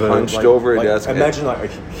 hunched over a desk. Imagine like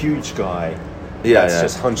a huge guy that's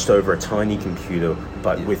just hunched over a tiny computer,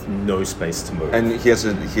 but with no space to move. And he has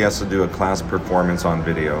to do a class performance on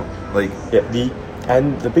video.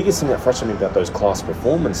 And the biggest thing that frustrated me about those class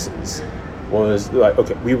performances was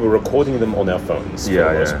we were recording them on our phones for the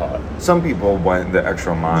most part. Some people went the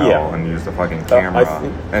extra mile and used the fucking camera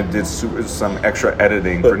and did some extra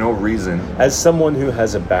editing for no reason. As someone who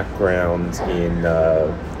has a background in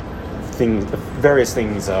various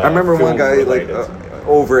things, I remember one guy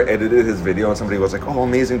over edited his video and somebody was like, "Oh,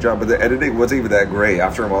 amazing job," but the editing wasn't even that great.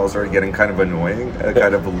 After a while, it started getting kind of annoying,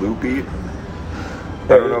 kind of loopy.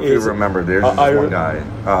 I don't know if you remember. There's this one guy.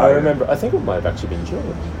 I remember. I think it might have actually been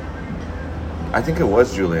Julian. I think it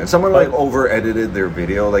was Julian. Someone over edited their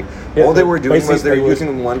video. All they were doing was they're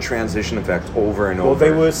using one transition effect over and over. Well,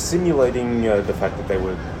 they were simulating the fact that they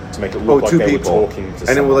were to make it look like they were talking to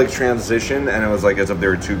someone. And it would transition, and it was as if there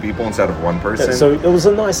were two people instead of one person. Yeah, so it was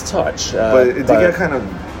a nice touch. But it did get kind of...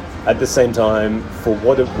 At the same time, for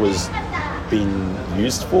what it was being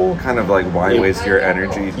used for... Kind of why waste your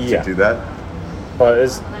energy to do that?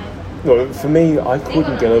 But for me, I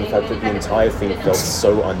couldn't get over the fact that the entire thing felt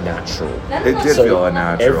so unnatural. It did feel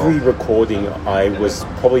unnatural. Every recording, I was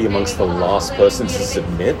probably amongst the last person to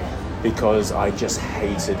submit because I just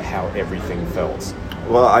hated how everything felt.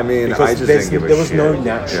 Well, I mean, because I just didn't give a shit. There was no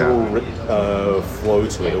natural flow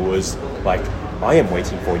to it. It was I am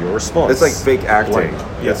waiting for your response. It's fake acting.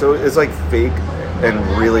 Yeah, so it's fake and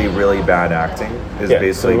really, really bad acting is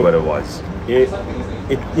basically what it was.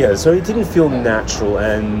 So it didn't feel natural,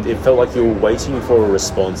 and it felt like you were waiting for a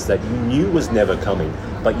response that you knew was never coming,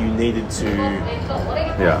 but you needed to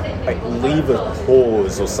leave a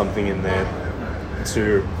pause or something in there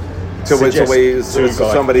to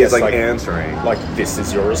somebody is answering. This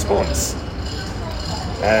is your response.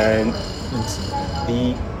 And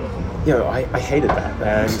I hated that,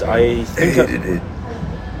 and I think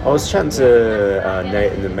I was chatting to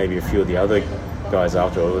Nate and then maybe a few of the other guys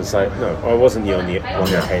after. It was no, I wasn't the only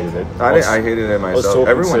one that hated it. I hated it myself.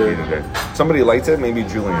 Everyone hated it. Somebody liked it, maybe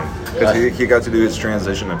Julian, because he got to do his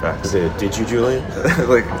transition effects. Did you, Julian?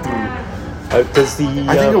 I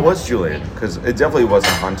think it was Julian, because it definitely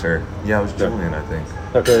wasn't Hunter. Yeah, it was Julian, I think.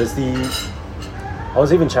 Because I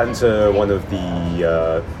was even chatting to one of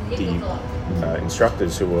the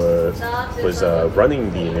instructors who was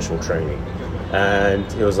running the initial training,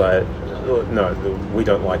 and he was like, "No, we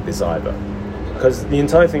don't like this either." Because the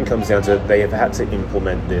entire thing comes down to they have had to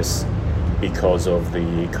implement this because of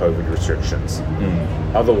the COVID restrictions.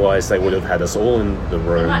 Otherwise, they would have had us all in the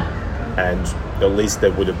room, and at least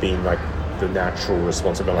there would have been the natural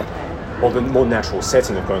response of going or the more natural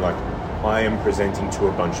setting of going I am presenting to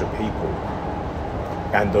a bunch of people,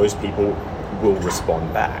 and those people will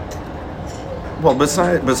respond back. Well,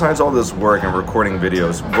 besides all this work and recording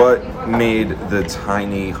videos, what made the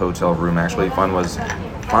tiny hotel room actually fun was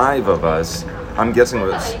 5 of us. I'm guessing it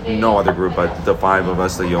was no other group, but the 5 of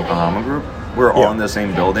us, the Yokohama group, we were all in the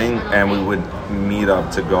same building, and we would meet up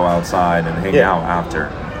to go outside and hang out after.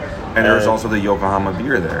 And there was also the Yokohama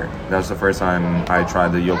beer there. That was the first time I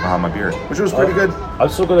tried the Yokohama beer, which was pretty good. I'm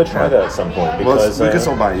still going to try that at some point. Because you can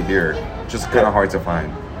still buy it here. Just kind of hard to find.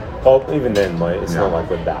 Oh, even then, it's not like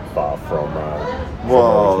we're that far from.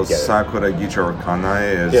 Well, Sakura Gicho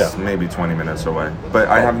Kanai is maybe 20 minutes away, but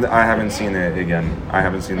I haven't seen it again. I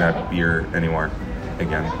haven't seen that beer anymore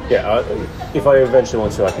again. Yeah, if I eventually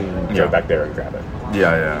want to, I can go back there and grab it.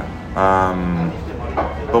 Yeah.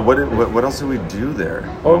 But what else did we do there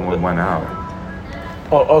when we went out?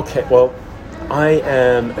 Oh, okay. Well, I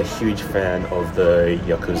am a huge fan of the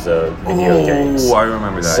Yakuza video games. Oh, I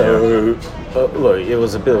remember that. So, look, it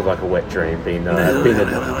was a bit of like a wet dream being in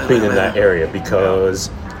that area because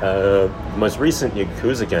the most recent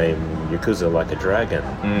Yakuza game, Yakuza Like a Dragon,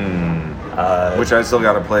 which I still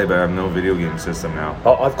got to play, but I have no video game system now.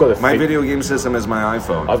 Oh, I've got my video game system is my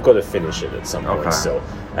iPhone. I've got to finish it at some point still,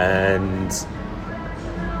 and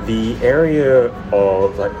the area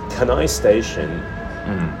of like Kanai Station.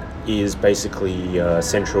 Is basically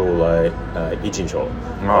central Ichincho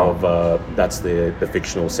of that's the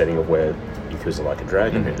fictional setting of where Yakuza Like a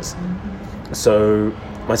Dragon is. So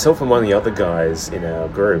myself and one of the other guys in our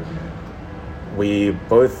group, we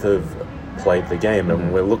both have played the game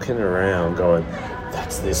and we're looking around going,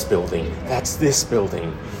 that's this building,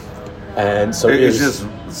 and so it's just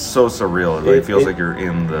so surreal. It feels like you're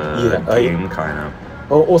in the game kind of.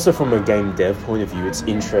 Well, also from a game dev point of view, it's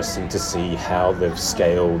interesting to see how they've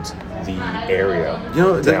scaled the area.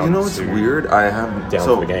 You know what's weird? I haven't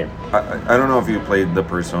for the game. I don't know if you played the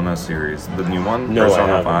Persona series, the new one, no,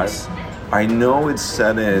 Persona 5. I know it's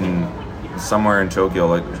set in somewhere in Tokyo,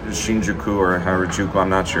 like Shinjuku or Harajuku. I'm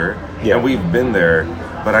not sure. Yeah, and we've been there,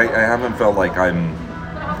 but I haven't felt like I'm.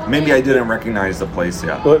 Maybe I didn't recognize the place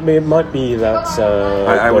yet. Well, it might be that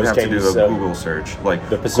I would have to do a Google search. Like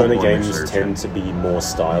the Persona games tend to be more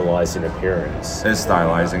stylized in appearance. It's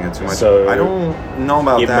stylizing it too much. So I don't know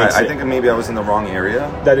about that. I think maybe I was in the wrong area.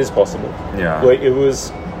 That is possible. Yeah. Well, it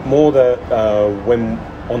was more that when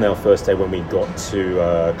on our first day when we got to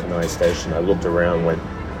Kanai Station, I looked around and went,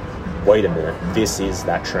 wait a minute, this is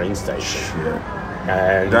that train station. Shit.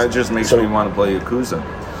 And that just makes me want to play Yakuza.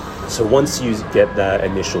 So once you get that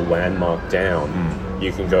initial landmark down,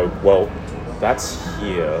 you can go, well, that's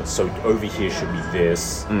here, so over here should be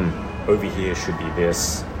this, over here should be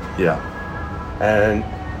this. Yeah. And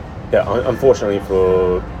unfortunately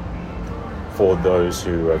for those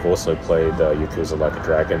who have also played Yakuza Like a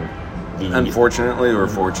Dragon, unfortunately or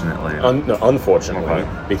fortunately? Unfortunately,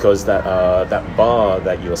 because that bar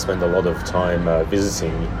that you'll spend a lot of time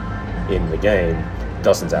visiting in the game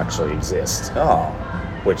doesn't actually exist. Oh.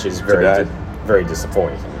 Which is very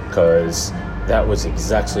disappointing, because that was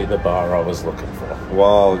exactly the bar I was looking for.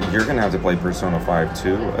 Well, you're going to have to play Persona 5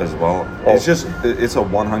 too as well. It's a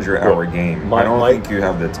 100-hour game. I don't think you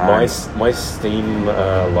have the time. My Steam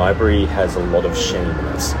library has a lot of shame in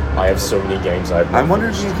it. I have so many games I wonder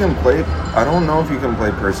if you can play... I don't know if you can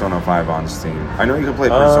play Persona 5 on Steam. I know you can play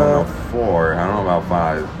Persona 4. I don't know about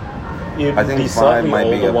 5. I think 5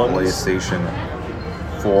 might be a PlayStation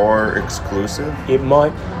 4 exclusive. It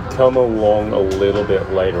might come along a little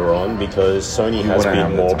bit later on because Sony has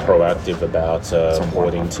been more proactive about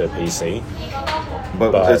porting to PC.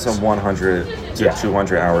 But it's a 100 to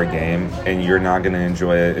 200 hour game, and you're not going to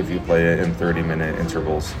enjoy it if you play it in 30-minute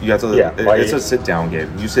intervals. You have to. It's a sit-down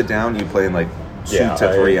game. You sit down, you play in like 2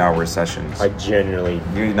 to 3 hour sessions. You're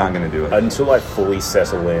not going to do it until I fully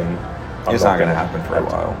settle in. It's not going to happen for a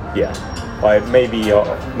while. Yeah. Maybe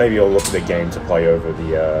I'll look at the game to play over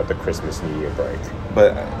the Christmas New Year break.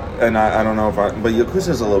 But I don't know but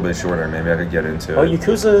Yakuza's a little bit shorter. Maybe I could get into it.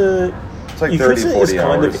 Yakuza. It's like 30-40 is kind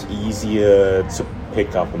hours. of easier to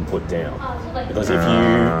pick up and put down because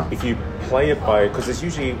if you play it because it's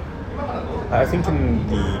usually. I think in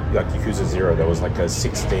the Yakuza 0 there was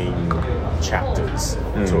 16 chapters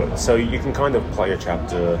to it, so you can kind of play a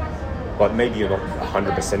chapter, but maybe you're not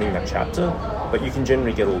 100%ing that chapter, but you can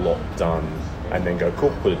generally get a lot done and then go,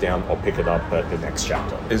 cool, put it down, I'll pick it up at the next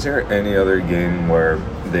chapter. Is there any other game where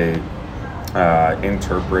they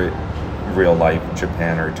interpret real life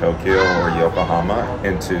Japan or Tokyo or Yokohama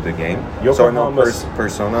into the game? So I know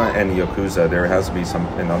Persona and Yakuza, there has to be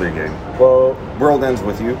another game. Well, World Ends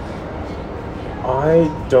With You? I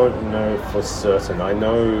don't know for certain. I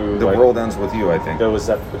know The World Ends With You, I think. There was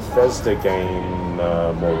that Bethesda game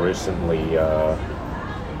more recently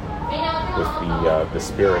with the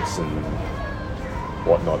spirits and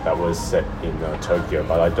whatnot that was set in Tokyo,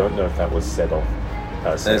 but I don't know if that was set off.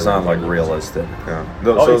 It's not realistic. Yeah.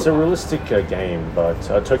 It's a realistic game, but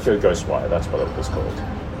Tokyo Ghostwire, that's what it was called.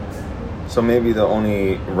 So maybe the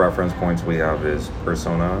only reference points we have is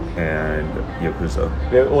Persona and Yakuza.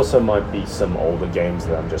 There also might be some older games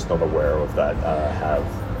that I'm just not aware of that have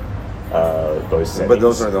those settings. But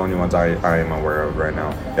those are the only ones I am aware of right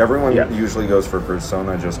now. Everyone Yeah. usually goes for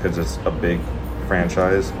Persona just because it's a big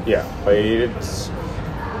franchise. Yeah, it's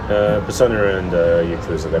Persona and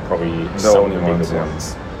Yakuza. They're probably The some of only the bigger ones, yeah.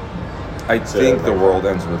 ones. I think The World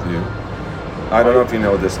Ends With You. I don't know if you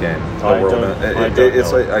know this game.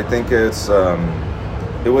 It's know. like, I think it's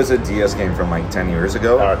it was a DS game from like 10 years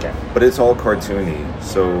ago. Oh, okay. But it's all cartoony,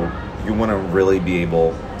 so you wouldn't really be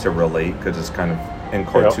able to relate because it's kind of in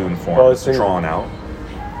cartoon form. Well, it's drawn out.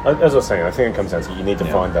 As I was saying, I think it comes down to you need to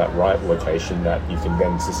Yeah. find that right location that you can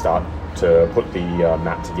then to start to put the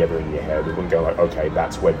map together in your head. It wouldn't go like, okay,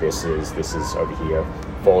 that's where this is over here.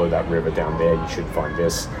 Follow that river down there. You should find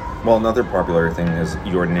this. Well, another popular thing is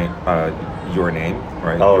Your Name,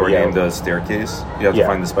 right? Oh, Your yeah. Name, the staircase. You have to Yeah.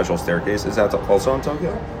 find the special staircase. Is that also in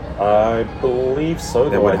Tokyo? I believe so.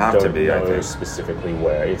 Though would I have don't to be, I know think. specifically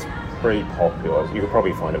where. It's pretty popular. You could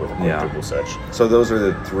probably find it with a quick Yeah. Google search. So those are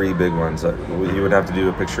the three big ones. You would have to do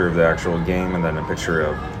a picture of the actual game and then a picture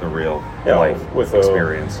of the real life with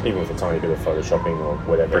experience. even with a tiny bit of photoshopping or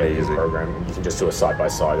whatever Pretty editing easy. program, you can just do a side by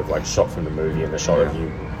side of like shot from the movie and the shot of Yeah.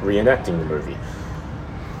 you reenacting the movie.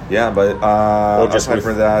 Yeah, but just aside with-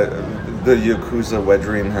 for that, the Yakuza wet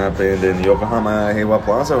dream happened in Yokohama Heiwa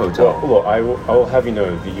Plaza Hotel. Well, look, I will have you know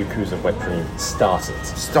the Yakuza wet dream started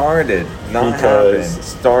Started, not Because- happened.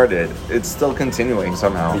 Started. It's still continuing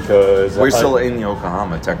somehow. because We're still in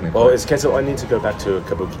Yokohama, technically. Well, it's case of I need to go back to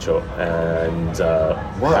Kabukicho and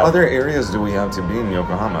What have- other areas do we have to be in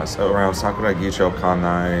Yokohama? So around Sakuragicho,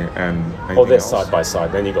 Kanai, and anything Oh, they're else? side by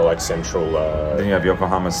side. Then you got like Central. Then you have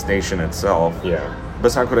Yokohama Station itself. Yeah.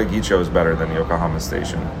 But Sakuragicho is better than Yokohama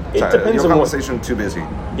Station. It depends on Yokohama what- Station too busy.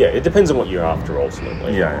 Yeah, it depends on what you're after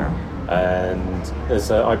ultimately. Yeah. And as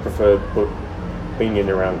I prefer being in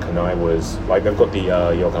around Kanai was like they've got the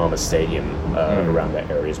Yokohama Stadium around that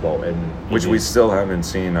area as well, and Which we still haven't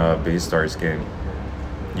seen a Baystars game.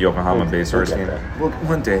 Yokohama Baystars get game. there. Well,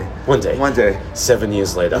 one day. One day. One day. 7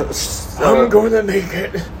 years later, I'm going to make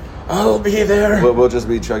it. I'll be there. We'll just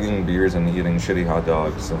be chugging beers and eating shitty hot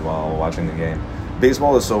dogs while watching the game.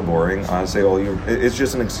 Baseball is so boring. Honestly, it's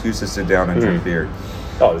just an excuse to sit down and drink beer.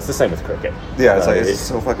 Oh, it's the same with cricket. Yeah, it's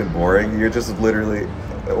so fucking boring. You're just literally,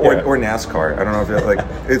 or NASCAR. I don't know if you're like,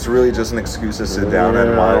 it's really just an excuse to sit down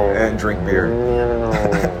and drink beer.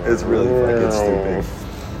 It's really fucking stupid.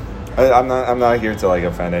 I'm not here to like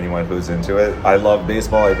offend anyone who's into it. I love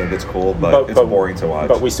baseball. I think it's cool, but it's boring to watch.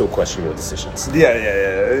 But we still question your decisions. Yeah.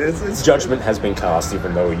 It's Judgment has been cast,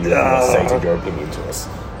 even though you stated your opinion to us.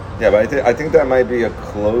 Yeah, but I think that might be a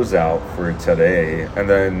closeout for today, and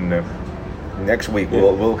then next week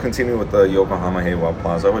we'll continue with the Yokohama Heiwa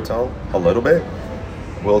Plaza Hotel a little bit.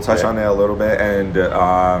 We'll touch on it a little bit, and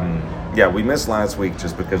we missed last week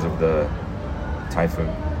just because of the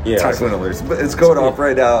typhoon. Yeah. Typhoon alerts, but it's going off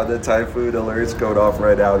right now. The typhoon alerts going off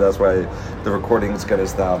right now. That's why the recording's gonna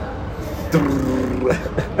stop.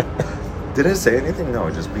 Did it say anything? No,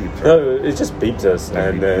 it just beeped. Right? No, it just beeped us, Yeah,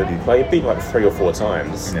 and beep. like it beeped like 3 or 4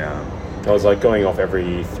 times. Yeah. I was like going off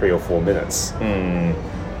every 3 or 4 minutes. The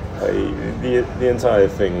entire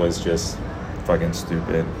thing was just Fucking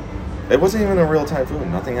stupid. It wasn't even a real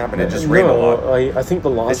typhoon. Nothing happened. It just rained a lot. I think the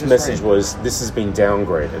last just message rained. was this has been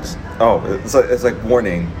downgraded. Oh, it's like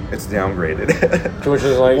warning. It's downgraded. Which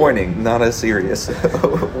is like Warning, not as serious.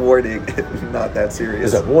 Warning, not that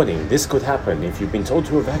serious. There's a warning. This could happen if you've been told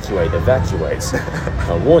to evacuate. Evacuate.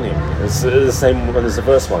 A warning. It's the same one as the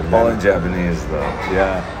first one. All in Japanese, though.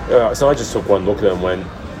 Yeah. So I just took one look at it and went,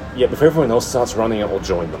 yeah, if everyone else starts running, I'll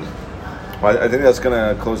join them. Well, I think that's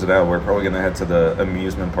gonna close it out. We're probably gonna head to the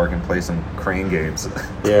amusement park and play some crane games.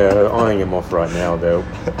 Yeah, eyeing him off right now, though.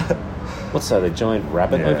 What's that, a giant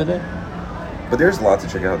rabbit Yeah. over there? But there's a lot to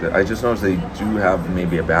check out. I just noticed they do have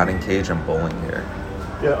maybe a batting cage and bowling here.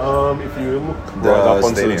 Yeah, if you look The right up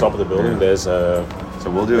onto stadium. the top of the building, Yeah. there's So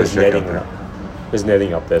we'll do a there's check out netting. there. There's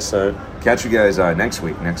netting up there, so Catch you guys next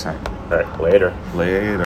week, next time. all right, later. Later.